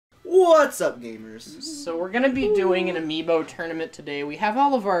What's up, gamers? So we're gonna be doing an Amiibo tournament today. We have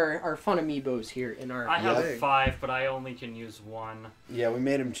all of our fun Amiibos here in our. I have 5, but I only can use 1. Yeah, we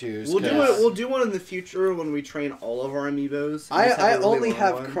made him choose. We'll do it. We'll do one in the future when we train all of our Amiibos. I only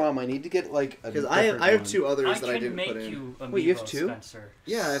have Crom. I need to get like a because I have 2 others that I didn't put in. I can make you Amiibo, Wait, you have 2? Spencer.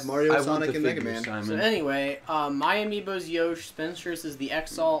 Yeah, I have Mario, Sonic, and Mega Man. So anyway, my Amiibo's Yosh, Spencer's is the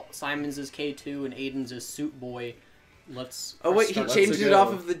Exalt, Simon's is K2, and Aiden's is Suit Boy. Let's. Oh wait, he changed it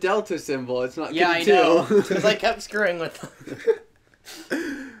off of the Delta symbol. It's not. Yeah, I know. Because I kept screwing with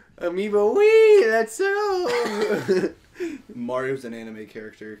them. Amiibo, wee! That's so. Mario's an anime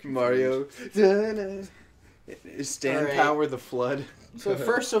character. Mario. Stand Power the Flood. So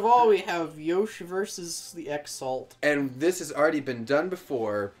first of all, we have Yosh versus the Exalt. And this has already been done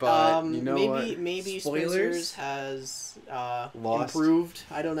before, but you know what? Maybe Spoilers? Spencer's has Lost. improved.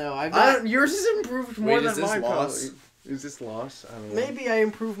 I don't know. Yours has improved more than mine. Lost? Probably. Is this lost? I don't know. Maybe I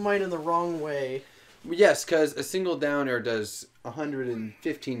improved mine in the wrong way. Yes, because a single down air does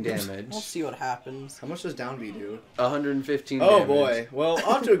 115 damage. We'll see what happens. How much does down B do? 115 Oh damage. boy. Well,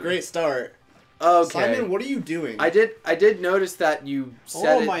 off to a great start. Okay. Simon, what are you doing? I did notice that you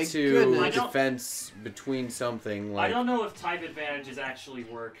set it to goodness. defense between something. Like, I don't know if type advantages actually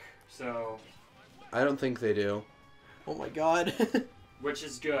work, so... I don't think they do. Oh my god. Which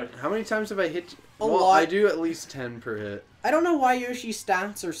is good. How many times have I hit? A well, lot. I do at least 10 per hit. I don't know why Yoshi's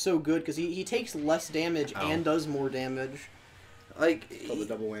stats are so good, because he takes less damage and does more damage. Like... the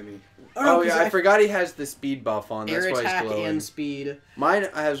double whammy. Oh yeah, I forgot he has the speed buff on. That's air why he's attack glowing. and speed. Mine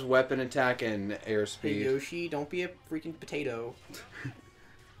has weapon attack and air speed. Hey Yoshi, don't be a freaking potato.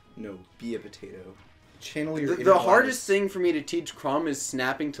 No, be a potato. Channel your The hardest thing for me to teach Crom is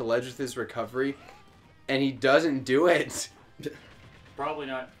snapping to ledge with his recovery, and he doesn't do it. Probably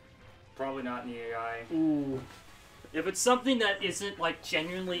not in the AI. Ooh. If it's something that isn't like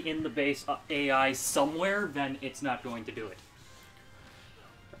genuinely in the base AI somewhere, then it's not going to do it.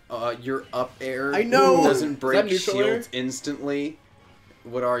 Your up air I know. doesn't break neutral air? shields instantly.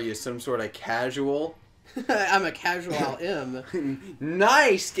 What are you, some sort of casual? I'm a casual M.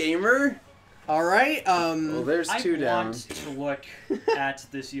 Nice, gamer! Alright, Well, there's 2 down. I want to look at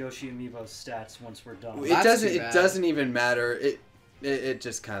this Yoshi Amiibo stats once we're done. It doesn't even matter. It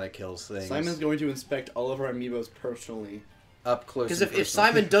just kind of kills things. Simon's going to inspect all of our Amiibos personally. Up close. because if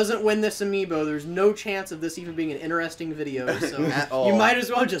Simon doesn't win this Amiibo, there's no chance of this even being an interesting video, so At all. you might as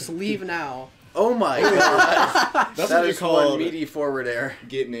well just leave now. Oh my god! That's that what you is call one meaty forward air.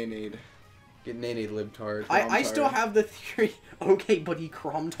 Get nade. Get nade libtard. I still have the theory. Okay, buddy,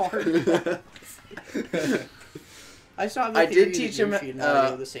 Cromtard. I still have the I theory did teach that him. Yoshi and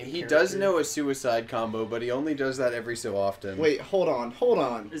Mario are the same He character. does know a suicide combo, but he only does that every so often. Wait, hold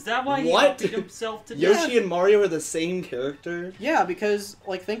on. Is that why he What? outbeat himself today? Yoshi and Mario are the same character? Yeah, because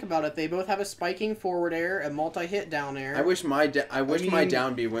like think about it, they both have a spiking forward air, a multi-hit down air. I wish my mean-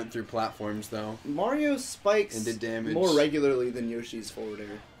 down B went through platforms though. Mario spikes And did damage. more regularly than Yoshi's forward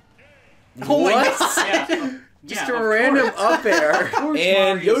air. Oh my What? god! Yeah. Just Yeah, a of random course. up air. Of course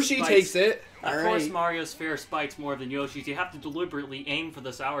And Mario Yoshi spikes- takes it. Of All course right. Mario's fair spikes more than Yoshi's. You have to deliberately aim for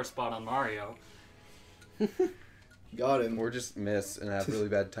the sour spot on Mario. Got him. Or just miss and have really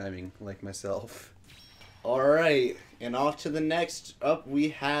bad timing, like myself. Alright, and off to the next. Up we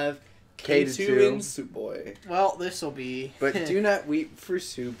have K to K2 2. and Soup Boy. Well, this'll be. But do not weep for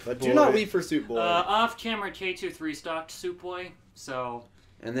soup. But boy. do not weep for Soup Boy. Off camera, K2 3-stocked Soup Boy, so...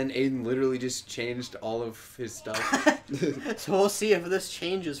 And then Aiden literally just changed all of his stuff. So we'll see if this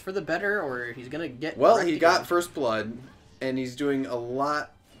changes for the better or he's gonna get. Well, wrecked he again. got first blood, and he's doing a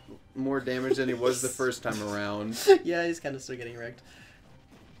lot more damage than he was the first time around. Yeah, he's kind of still getting wrecked.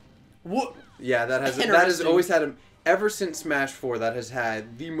 What? Yeah, that has Interesting. always had him ever since Smash 4. That has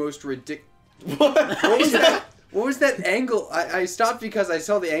had the most ridiculous. What? What was that? What was that angle? I stopped because I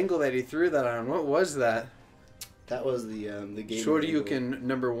saw the angle that he threw that on. What was that? That was the game. Shoryuken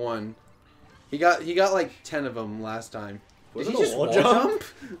number 1. He got like 10 of them last time. Was Did it he a just wall wall jump?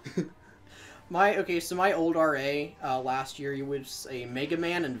 So my old RA last year, he was a Mega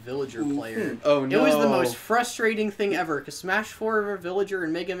Man and Villager player. Oh no! It was the most frustrating thing ever because Smash 4, Villager,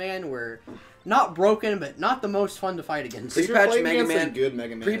 and Mega Man were not broken, but not the most fun to fight against. If you're Pre-patch playing Mega against a Man- good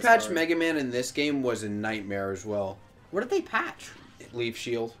Mega Man. Pre-patch it's hard. Mega Man in this game was a nightmare as well. What did they patch? Leaf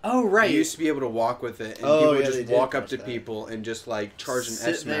shield. Oh right. You used to be able to walk with it, and Oh, people yeah, would they just did walk up patch to that. people and just like charge an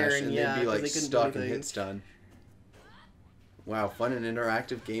Sit F there smash, and, and yeah, they'd be 'cause like they couldn't do stuck and anything. hit stun. Wow, fun and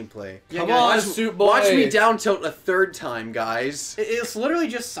interactive gameplay. Yeah, Come guys, on, Soup Boy. Watch me down tilt a third time, guys. It's literally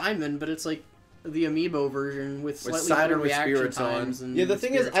just Simon, but it's like the Amiibo version with slightly Simon better with reaction spirits on. times. And Yeah, the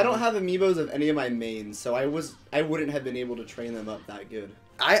thing is, spirits I don't on. have amiibos of any of my mains, so I wouldn't have been able to train them up that good.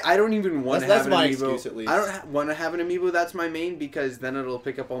 I don't even want to That's have an my amiibo. excuse, at least. I don't want to have an amiibo that's my main because then it'll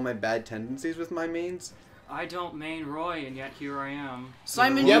pick up all my bad tendencies with my mains. I don't main Roy, and yet here I am.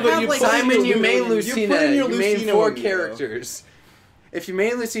 Simon, Yeah, you but have you like put in Simon, you main You put in Lucina. your You main Lucina 4 amiibo. characters. If you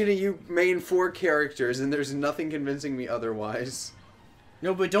main Lucina, you main 4 characters, and there's nothing convincing me otherwise.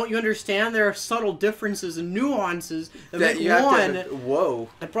 No, but don't you understand? There are subtle differences and nuances that That make you have one. to. Whoa.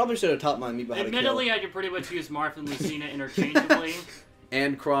 I probably should have taught my amiibo how to kill. Admittedly, I could pretty much use Marth and Lucina interchangeably.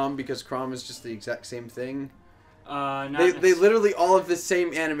 And Crom, because Crom is just the exact same thing. Not They literally all have the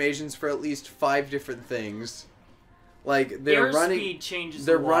same animations for at least 5 different things. Like they're running. Airspeed changes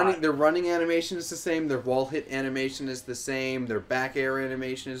They're a lot. running. Their running animation is the same. Their wall hit animation is the same. Their back air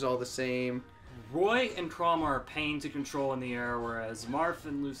animation is all the same. Roy and Crom are a pain to control in the air, whereas Marth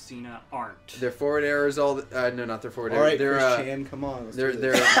and Lucina aren't. Their forward air is all. No, not their forward All air. right, Their Chris Chan, come on. Let's their do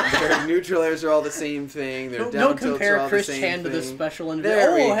their this. their neutral airs are all the same thing. Their Don't down tilts are compare all Chris the same Chan to the thing. special and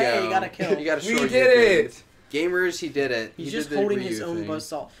There we oh, go. hey, you gotta kill. You gotta We show did your it! Gamers, he did it. He's He just did the holding Ryu his own thing.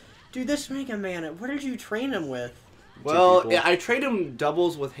 buzzsaw. Dude, this Mega Man, what did you train him with? Well, people. yeah, I traded him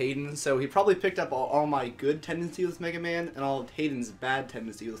doubles with Hayden, so he probably picked up all my good tendencies with Mega Man and all of Hayden's bad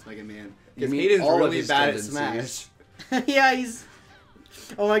tendencies with Mega Man. You Because mean Hayden's all of really his bad at tendencies. Smash. Yeah, he's.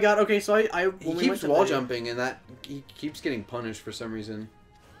 Oh my god. Okay, so I He when we went keeps to wall the- jumping, and that he keeps getting punished for some reason.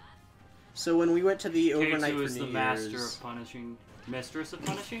 So when we went to the overnight K2 for is the New master Year's. of punishing. Mistress of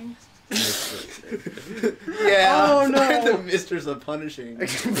punishing? Yeah. Oh, no. The Misters of Punishing.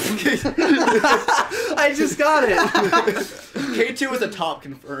 I just got it. K2 is a top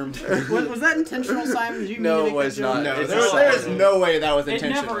confirmed. Was that intentional, Simon? Did you mean No, to it make was that joke? not. No, It's there is not. no way that was It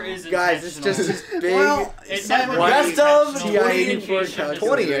intentional. never is Guys, it's just intentional. this big. Well, It Simon, never is Best of intentional. 20 Communication is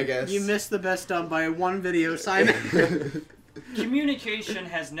 20, I guess. you missed the best of by one video, Simon. Communication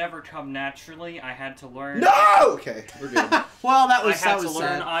has never come naturally. I had to learn. No! Okay, we're good. Well, that I was had that to was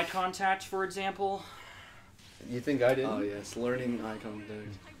learn sad. eye contact, for example. You think I did? Oh, yes, learning eye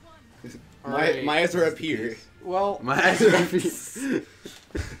contact. Alright. My eyes are up here. Well, My eyes are feet.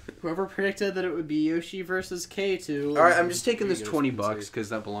 whoever predicted that it would be Yoshi versus K2. All right, I'm just taking this Here you go, $20 Spencer. because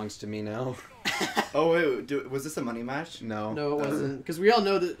that belongs to me now. Oh, wait, was this a money match? No. No, it wasn't. Because we all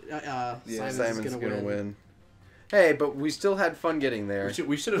know that Yeah, Simon's gonna win. Hey, but we still had fun getting there.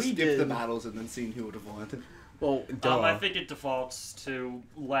 We should have We skipped the did. battles and then seen who would have won. Well, duh. I think it defaults to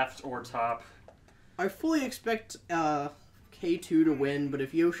left or top. I fully expect K2 to win, but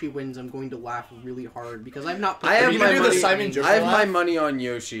if Yoshi wins, I'm going to laugh really hard because I've not. I have you my gonna do the money. Simon Joker I have my laugh? money on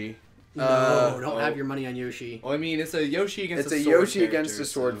Yoshi. No, don't oh. have your money on Yoshi. Well, I mean, it's a Yoshi against It's a a sword Yoshi against character, a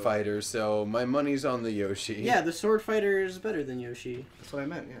sword so- fighter, so my money's on the Yoshi. Yeah, the sword fighter is better than Yoshi. That's what I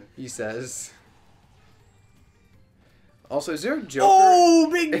meant, yeah. He says. Also, is there a Joker? Oh,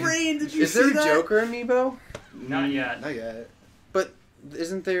 big brain! Did you Is see there a that? Joker amiibo? Not yet. Not yet. But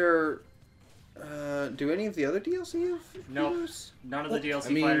isn't there? Do any of the other DLC have? Nope. those? None of the DLC I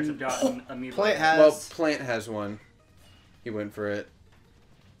mean, fighters have gotten amiibo. Plant has. Well, Plant has one. He went for it.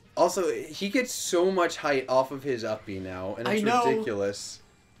 Also, he gets so much height off of his up B now, and I it's know. ridiculous.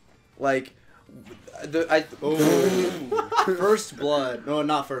 Like, Oh. First blood. No,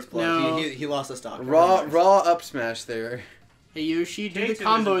 not first blood. No. He lost a stock. raw up smash there. Hey Yoshi, do the K2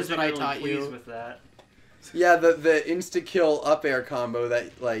 combos isn't that I particularly taught pleased you. with that. Yeah, the insta kill up air combo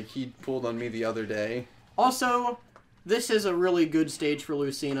that like he pulled on me the other day. Also, this is a really good stage for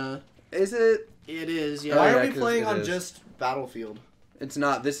Lucina. Is it? It is, yeah. Oh, Why yeah, are we 'cause playing it on is. just Battlefield? It's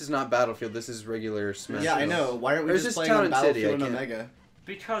not. This is not Battlefield. This is regular Smash. Yeah, I Bros. know. Why aren't we Or is just this playing Town on and City? Battlefield I and can't- Omega?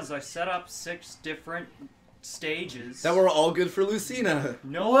 Because I set up 6 different stages. That were all good for Lucina.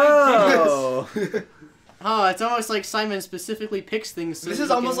 No, I Whoa! Oh, it's almost like Simon specifically picks things. So This that is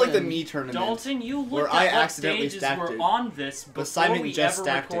he almost can like the win. me didn't. tournament. Dalton, you looked Where at I what accidentally stages stacked were it. on this before Simon we just ever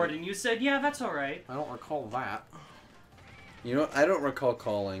stacked recorded, it. and you said, "Yeah, that's all right." I don't recall that. You know, I don't recall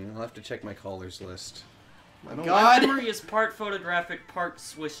calling. I'll have to check my callers list. I don't God. My memory is part photographic, part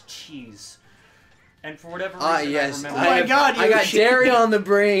Swiss cheese, and for whatever reason, Ah, yes. I Oh remember. my God, I got Yoshi. dairy on the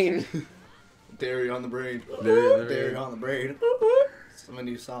brain. Dairy on the brain. Dairy Dairy on the brain. Some of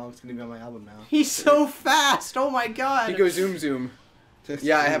new songs gonna be on my album now. He's so fast. Oh my God. He goes zoom zoom.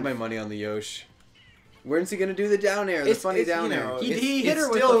 Yeah, I have my money on the Yosh. When's he gonna do the down air? The funny down air. He hit her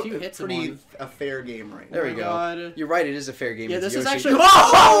with still a few hits in pretty one. a fair game right There now. we go. God. You're right. It is a fair game. Yeah, It's this is Yoshi. actually.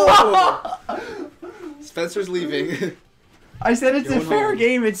 Whoa! Spencer's leaving. I said it's Going a fair home.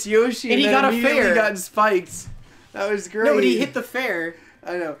 game. It's Yoshi, And he then got a immediately fair. got spiked. That was great. No, but he hit the fair.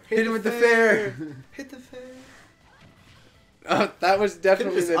 I know. Hit him with the fair. Hit the fair. That was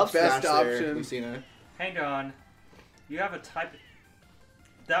definitely Just the up smash best there, option. Lucina. Hang on, you have a type.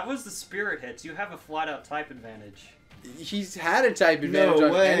 That was the spirit hits. You have a flat-out type advantage. He's had a type advantage No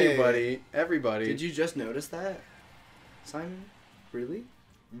on way. everybody. Did you just notice that, Simon? Really?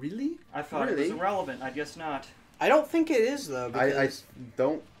 Really? I thought it was Really? irrelevant. I guess not. I don't think it is though. I Because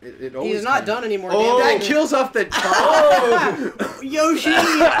don't. It always he's not kinda- done any more Oh, damage. That kills off the top. Oh! Yoshi!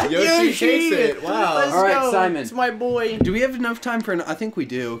 Yoshi takes it. Wow. Let's All right, go. Simon. It's my boy. Do we have enough time for? I think we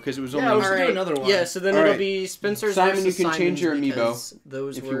do because it was only. Yeah, we should Alright, do another one. Yeah, so then All it'll right. be Spencer's Simon, versus you can change your Simon's amiibo because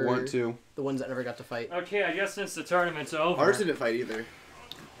those if were you want to. the ones that never got to fight. Okay, I guess since the tournament's over. Ours didn't fight either.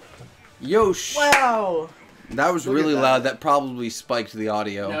 Yosh. Wow! That was Look really at that. loud. That probably spiked the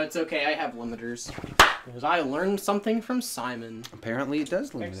audio. No, it's okay. I have limiters. Because I learned something from Simon. Apparently, it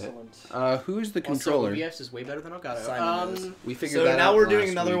does limit Excellent. it. Who's the controller? Also, OBS is way better than Elgato. Simon is. We figured So that now out we're doing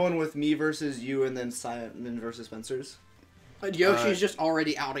last another week. one with me versus you, and then Simon versus Spencer's. Yoshi's just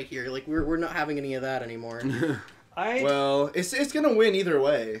already out of here. Like, we're not having any of that anymore. Well, it's gonna win either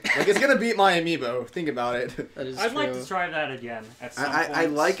way. Like it's gonna beat my amiibo. Think about it. That is I'd true. like to try that again at some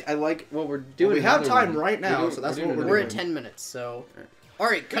point. I like what we're doing. Well, we have another time one. right now, doing- so that's doing what we're We're another at doing. 10 minutes, so...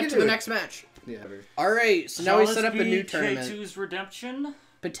 Alright, cut can to do the it. next match. Yeah. Alright, so now we set up a new Shall tournament. this be K2's redemption?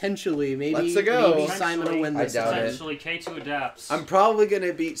 Potentially, maybe, Let's go. maybe Simon will win I this doubt time. it. Potentially, K2 adapts. I'm probably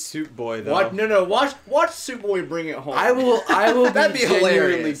gonna beat Soup Boy though. What? No. Watch Soup Boy bring it home. I will That'd be be genuinely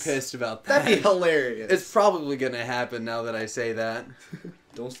hilarious. pissed about that. That'd be hilarious. It's probably gonna happen now that I say that.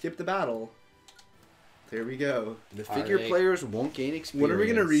 Don't skip the battle. There we go. The figure Alright. players won't gain experience. When are we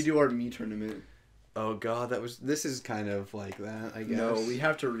gonna redo our me tournament? Oh god, this is kind of like that, I guess. No, we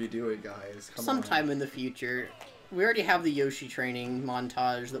have to redo it, guys. Come Sometime on. in the future. We already have the Yoshi training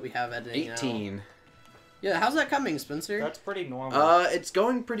montage that we have editing now. 18. Yeah, how's that coming, Spencer? That's pretty normal. It's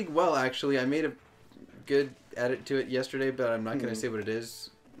going pretty well actually. I made a good edit to it yesterday, but I'm not gonna say what it is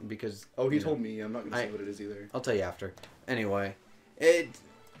because Oh, he you know, told me. I'm not gonna say what it is either. I'll tell you after. Anyway,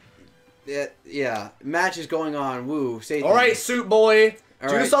 yeah, match is going on. Woo, say All right, Soup Boy. All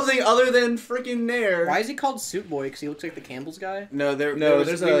Do right. something other than freaking Nair. Why is he called Soup Boy? Because he looks like the Campbell's guy? No, we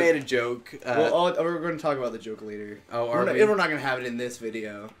there's made a joke. we're going to talk about the joke later. Oh, we're are not, we? we're not going to have it in this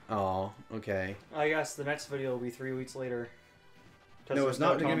video. Oh, okay. I guess the next video will be 3 weeks later. 'Cause No, there's it's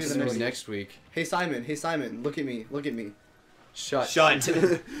not gonna be the Maybe next- next week. Hey Simon, look at me. Shut.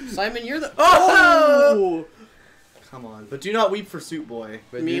 Simon, you're the... Oh! Come on. But do not weep for Soup Boy.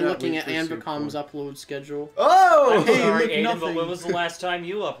 But Me do not looking wait at for Soup Anvicom's Boy. upload schedule. Oh! I'm Hey, sorry, look, Aiden, nothing. but when was the last time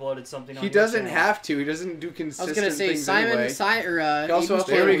you uploaded something on He your doesn't channel? have to. He doesn't do I consistent was gonna say, things Simon, anyway. He also Aiden's uploaded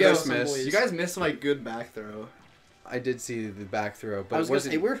There we go. Christmas. Boys. You guys missed my good back throw. I did see the back throw, but I was it gonna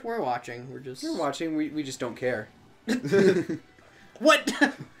wasn't. say, we're watching. We're just... We're watching. We just don't care. What?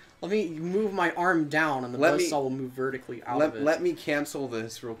 Let me move my arm down, and the Let me- buzzsaw will move vertically out of it. Let me cancel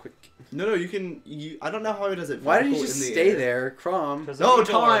this real quick. No, you can. I don't know how he does it. Why did you vertical just in the stay air. there, Crom? 'Cause No, the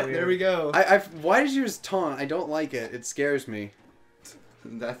people are taunt. There weird. we go. Why did you just taunt? I don't like it. It scares me.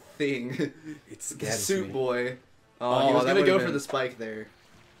 That thing. It The scares Soup me. Boy. Oh, Oh, he was that gonna would've go been- for the spike there.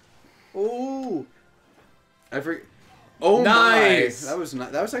 Ooh! I forget. Oh Nice. my! That was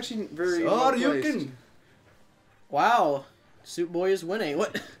not. That was actually very. Oh, well you placed. can. Wow. Soup Boy is winning.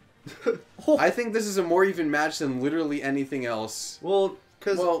 What? I think this is a more even match than literally anything else. Well,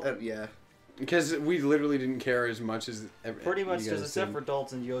 because Well- yeah. Because we literally didn't care as much as Pretty much, you because guys except did. for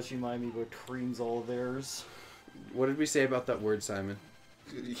Dalton, Yoshi, my amiibo creams all of theirs. What did we say about that word, Simon?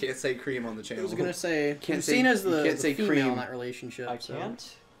 You can't say cream on the I channel. was gonna say, Can't you're say- seen as you the, can't the say female cream. in that relationship. I so.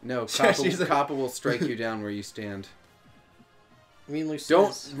 can't. No, She's a- Coppa will strike you down where you stand. I mean, Lucy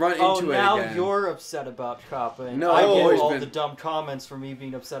Don't is- run Oh, into it now again. you're upset about Kappa, and No, I I've get always all been- the dumb comments for me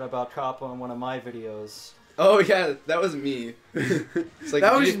being upset about Kappa on one of my videos. Oh yeah, that was me. It's like,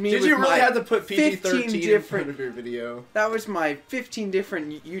 That was did, me Did with you really my have to put 15 PG-13 in front different- of your video? That was my 15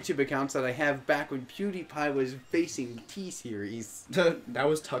 different YouTube accounts that I have back when PewDiePie was facing T-Series. That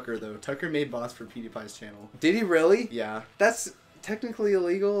was Tucker though. Tucker made boss for PewDiePie's channel. Did he really? Yeah. That's technically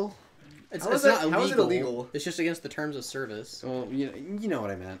illegal. It's, How it's is not it- illegal. how is it illegal? It's just against the terms of service. Well, you know what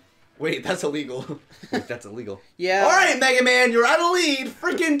I meant. Wait, that's illegal. Wait, that's illegal. Yeah. All right, Mega Man, you're out of lead.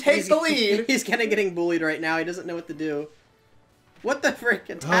 Freaking take He's- the lead. He's kind of getting bullied right now. He doesn't know what to do. What the frick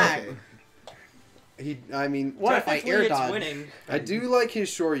attack? Okay. I mean, What if I Technically, air it's dodge? winning. I do like his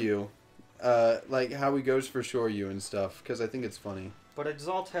Shoryu. Like how he goes for Shoryu and stuff, because I think it's funny. But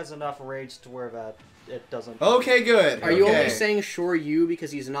Exalt has enough rage to where that it doesn't. Okay, good. Are you okay. only saying sure you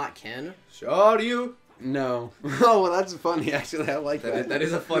because he's not Ken? Show you? No. Oh, well, that's funny, actually. I like that. That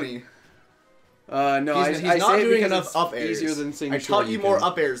is a funny. No, He's I not say it doing because enough it's up airs. easier than saying I taught you Shoryuken. more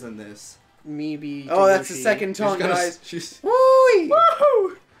up airs than this. Maybe. Oh, that's the Yoshi. second taunt, She's gonna- guys. she's- Woo!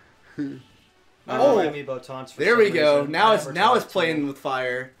 My Oh. amiibo taunts for There some we go. reason. Now I it's never now it's taunt playing him. with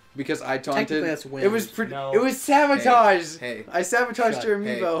fire. because I taunted. Technically, that's It was wins. No. it was sabotage. Hey. I sabotaged Shut. your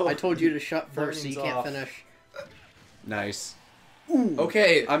Hey. amiibo. I told you to shut first, so you Burning's can't off. finish. Nice.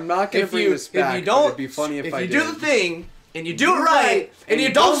 Okay. I'm not gonna If bring you this back. if you but don't it'd be funny if I you did. do the thing and you do it right and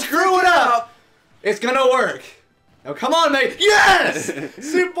you don't screw it up, it's gonna work. Now come on, mate. Yes!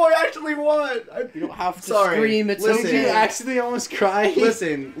 Soup Boy actually won. You don't have to Sorry. scream. It's Listen. Did you okay. actually almost cry?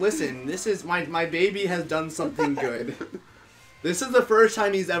 Listen. This is my baby has done something good. This is the first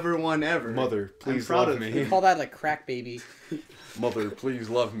time he's ever won ever. Mother, please proud love of me. We call that a crack baby. Mother, please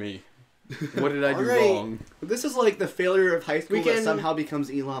love me. What did I do Alright. wrong? This is like the failure of high school We that can- somehow becomes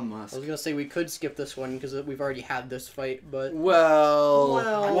Elon I Musk. was gonna say we could skip this one because we've already had this fight, but Well,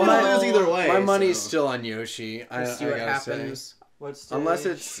 Well, we'll my, lose either way. my money's so. still on Yoshi. I we'll see what gotta say. happens. What's Unless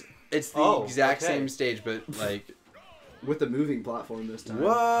stage? it's the Oh, exact okay. same stage, but like With the moving platform this time.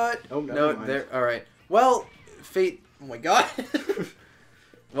 what? Oh, No, never mind. there. All right. Well, fate. Oh my god.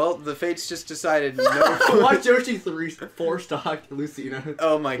 Well, the fates just decided no. Watch Yoshi 4-stock Lucina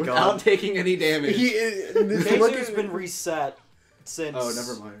Oh my without god. taking any damage. Look K2's at- been reset since. Oh,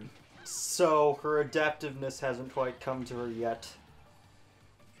 never mind. So her adaptiveness hasn't quite come to her yet.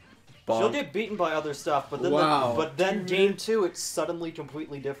 She'll Bonk. get beaten by other stuff, but then Wow. but then game 2 it's suddenly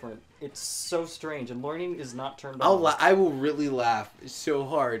completely different. It's so strange, and learning is not turned on. I will really laugh so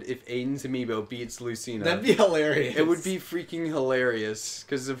hard if Aiden's amiibo beats Lucina. That'd be hilarious. It would be freaking hilarious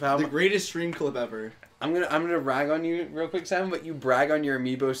because of how the greatest stream clip ever. I'm gonna rag on you real quick, Simon. But you brag on your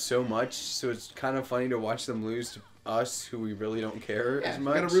amiibo so much, so it's kind of funny to watch them lose to us, who we really don't care Yeah, as you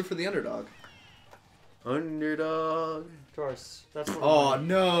much. gotta root for the underdog. Underdog. Of course, that's what. Oh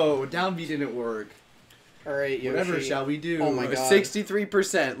no, downbeat didn't work. All right, Yoshi. Whatever shall we do? Oh my God.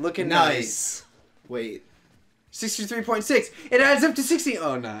 63%, looking nice. Nice. Wait. 63.6. It adds up to 60.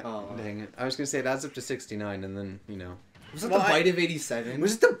 Oh no! Oh. Dang it! I was gonna say it adds up to 69, and then Was it Well, the I- bite of 87?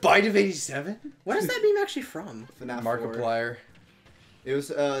 was it the bite of 87? What is that meme actually from? FNAF 4. Markiplier. It was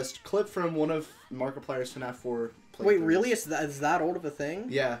a clip from one of Markiplier's FNAF 4 playthroughs. Wait, really? Is that old of a thing?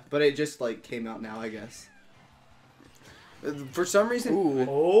 Yeah, but it just like came out now, I guess. For some reason, Ooh.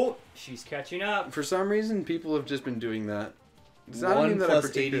 Oh, she's catching up. for some reason, people have just been doing that. It's not 1 even that I plus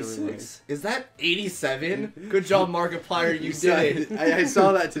particularly 86. Is that 87? Good job, Markiplier. You did it. I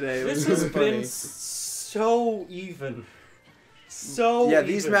saw that today. It This was has funny. been so even. So Yeah,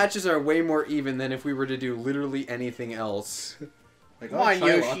 these even. matches are way more even than if we were to do literally anything else. Like, Come I'll on, try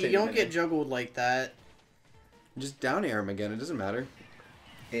a Yoshi. latte You don't in a get juggled like that. Just down air him again. It doesn't matter.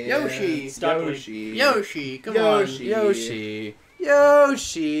 minute. Yoshi. Stop it. Yoshi. Yoshi, come Yoshi. Yoshi. Oh,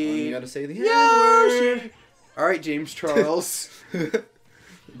 Yoshi. you gotta say the Yoshi. All right, James Charles.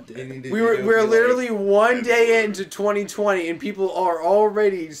 We're literally one day into 2020 and people are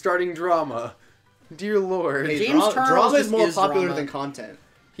already starting drama. Dear Lord. Hey, James Charles drama is just more is popular drama. than content.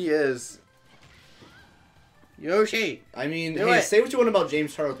 He is. on. Yoshi. I mean, Do hey, it. say what you want about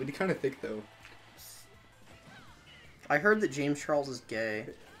James Charles, but he kind of thick though. I heard that James Charles is gay.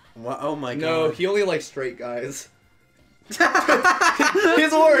 What? Oh my No, god. he only likes straight guys. His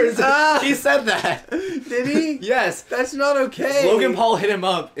words. He said that. Did he? Yes. That's not okay. Logan Paul hit him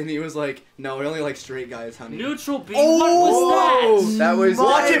up, and he was like, "No, we only like straight guys, honey." Neutral B. Oh, what was that? that was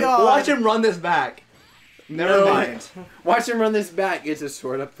Watch My him. God. Watch him run this back. Never No. mind. Watch him run this back. It's a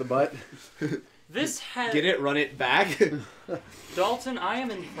sword up the butt. This has Get it? Run it back. Dalton. I am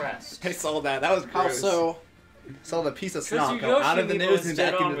impressed. I saw that. That was How gross. so? Saw the piece of Because snot your go out of the nose Yoshi and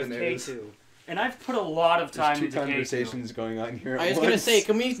dead back on into the with nose. K2. And I've put a lot of time There's two into K2. conversations going on here. I at was gonna once. say,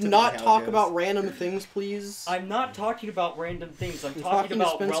 can we Typically not how it talk goes. about random things, please? I'm not talking about random things. I'm We're talking talking to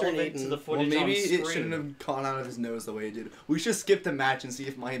about Spencer and relevant to Aiden. the Well, footage maybe on it screen. shouldn't have gone out of his nose the way it did. We should skip the match and see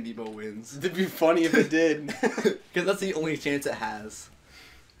if my Amiibo wins. It'd be funny if it did. Because that's the only chance it has.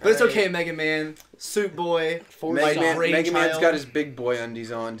 But it's Alright. okay, Mega Man. Suit Boy. Mega, my Man, Mega Man's brainchild. got his big boy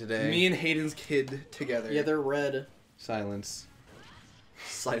undies on today. Me and Hayden's kid together. Yeah, they're red. Silence.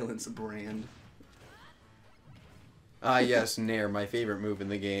 Silence brand. Ah, yes, Nair, my favorite move in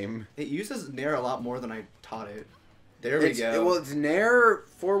the game. It uses Nair a lot more than I taught it. There we go. Well, it's Nair,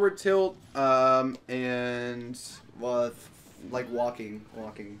 forward tilt, and Well, like walking.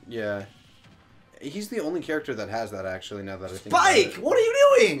 yeah. He's the only character that has that, actually, now that I think Spike! about it. What are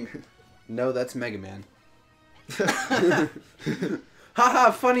you doing? No, that's Mega Man.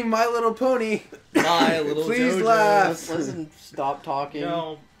 Haha, funny My Little Pony. My little Please JoJo's. laugh. Listen, stop talking.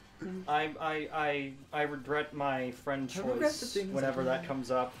 No, I regret my friend I regret the choice things whenever I that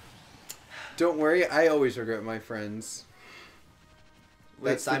comes up. Don't worry, I always regret my friends.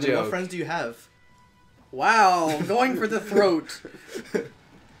 Wait, That's the Simon, joke. what friends do you have? Wow, going for the throat.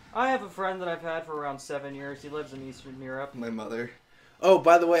 I have a friend that I've had for around 7 years. He lives in Eastern Europe. My mother. Oh,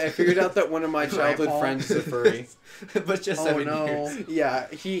 by the way, I figured out that one of my childhood friends is a furry. But just 7 years. Yeah,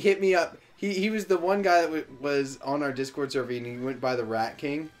 he hit me up. He was the one guy that was on our Discord server, and he went by the Rat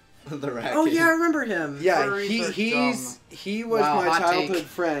King. The Rat Oh King. yeah, I remember him. Yeah, Furries are he was Wow, my hot childhood take.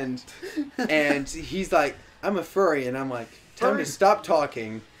 friend, and he's like, I'm a furry, and I'm like, time to stop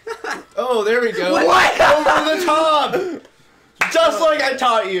talking. Oh, there we go. What? Over the top! Just like I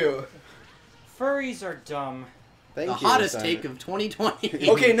taught you. Furries are dumb. Thank The you, hottest Simon. take of 2020.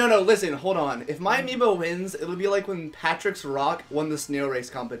 Okay, no, listen, hold on. If my Amiibo wins, it'll be like when Patrick's Rock won the snail race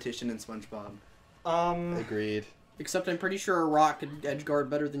competition in SpongeBob. Agreed. Except I'm pretty sure a rock could edgeguard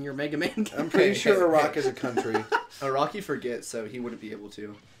better than your Mega Man. I'm pretty sure Iraq is a country. A Rocky forgets, so he wouldn't be able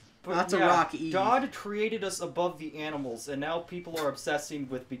to. But That's a rock E. God created us above the animals, and now people are obsessing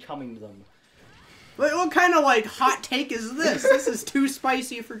with becoming them. What kind of like hot take is this? This is too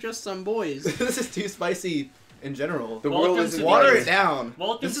spicy for just some boys. This is too spicy in general. The Welcome world to is the- Water it down.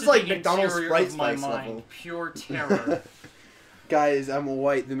 Welcome This to is like the McDonald's interior Sprite of my Spice mind. level. Pure terror. Guys, I'm a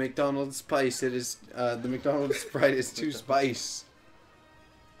white. The McDonald's spice. It is the McDonald's Sprite is too spice.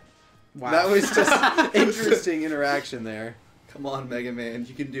 Wow. That was just interesting interaction there. Come on, Mega Man,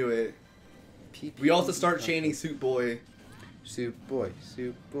 you can do it. We also start chanting Soup Boy. Soup boy,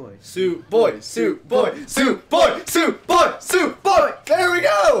 soup boy. Soup Boy, Soup Boy, Soup Boy, Soup Boy, Soup Boy! There we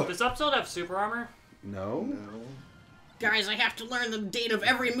go! Does Upseld have super armor? No. Guys, I have to learn the date of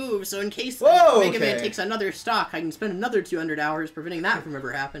every move, so in case Whoa, Mega Man okay. takes another stock, I can spend another 200 hours preventing that from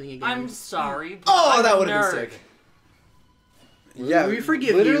ever happening again. I'm sorry. but Oh, I'm that a would have nerd. been sick. Yeah, We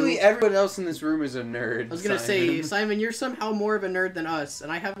forgive literally you. everyone else in this room is a nerd. I was gonna Simon. say, Simon, you're somehow more of a nerd than us, and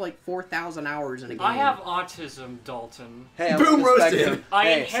I have like 4,000 hours in a game. I have autism, Dalton. Hey, I'm Boom on the roasted. spectrum. I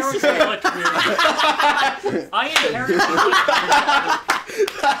Hey. inherently look weird.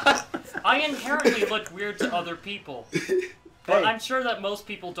 I inherently look weird to other people. But Hey. I'm sure that most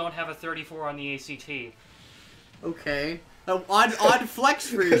people don't have a 34 on the ACT. Okay. Odd flex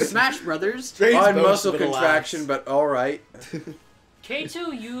for your Smash Brothers. Strange Odd boast, muscle but alas. contraction, but all right.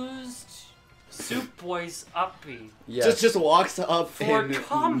 K2 used Soup Boy's uppy. Yes. Just walks up For and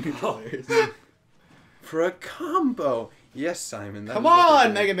combo. For a combo. Yes, Simon. that Come is what they on,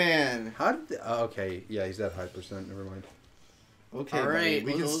 do. Mega Man. How did? Okay, yeah, he's at high percent. Never mind. Okay, All buddy, right,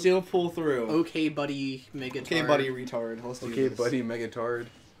 we can well- still pull through. Okay, buddy, Megatard. Okay, buddy, retard. Let's do Okay, this. buddy, Megatard.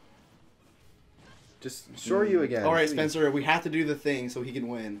 Just shore you again. All right, please. Spencer, we have to do the thing so he can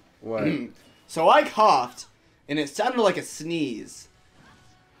win. What? So I coughed, and it sounded like a sneeze.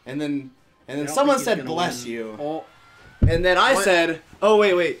 And then I don't someone think he's said, gonna "Bless win. you." Oh, And then I What? said, "Oh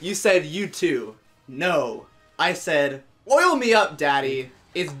wait, you said you too." No, I said, "Oil me up, Daddy.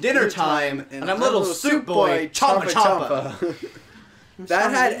 It's dinner time, and I'm little soup boy, chompa chompa."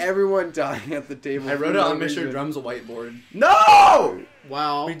 That had everyone dying at the table. I for word it no on Mr. reason. Drum's whiteboard. No!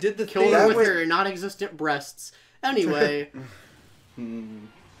 wow. We did the Killed thing. her That with was- her non-existent breasts. Anyway,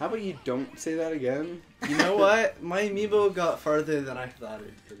 How about you don't say that again? You know what? My Amiibo got farther than I thought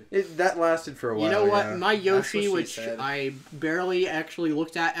it did. That lasted for a while. you know what? yeah. My That's what Yoshi, she which said. I barely actually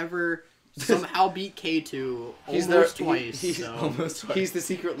looked at ever, somehow beat K2 He's almost the- twice. he's so. Almost twice. He's the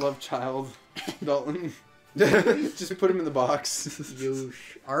secret love child, Dalton. Just put him in the box.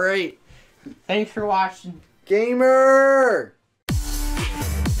 Yosh. Alright. Thanks for watching. Gamer!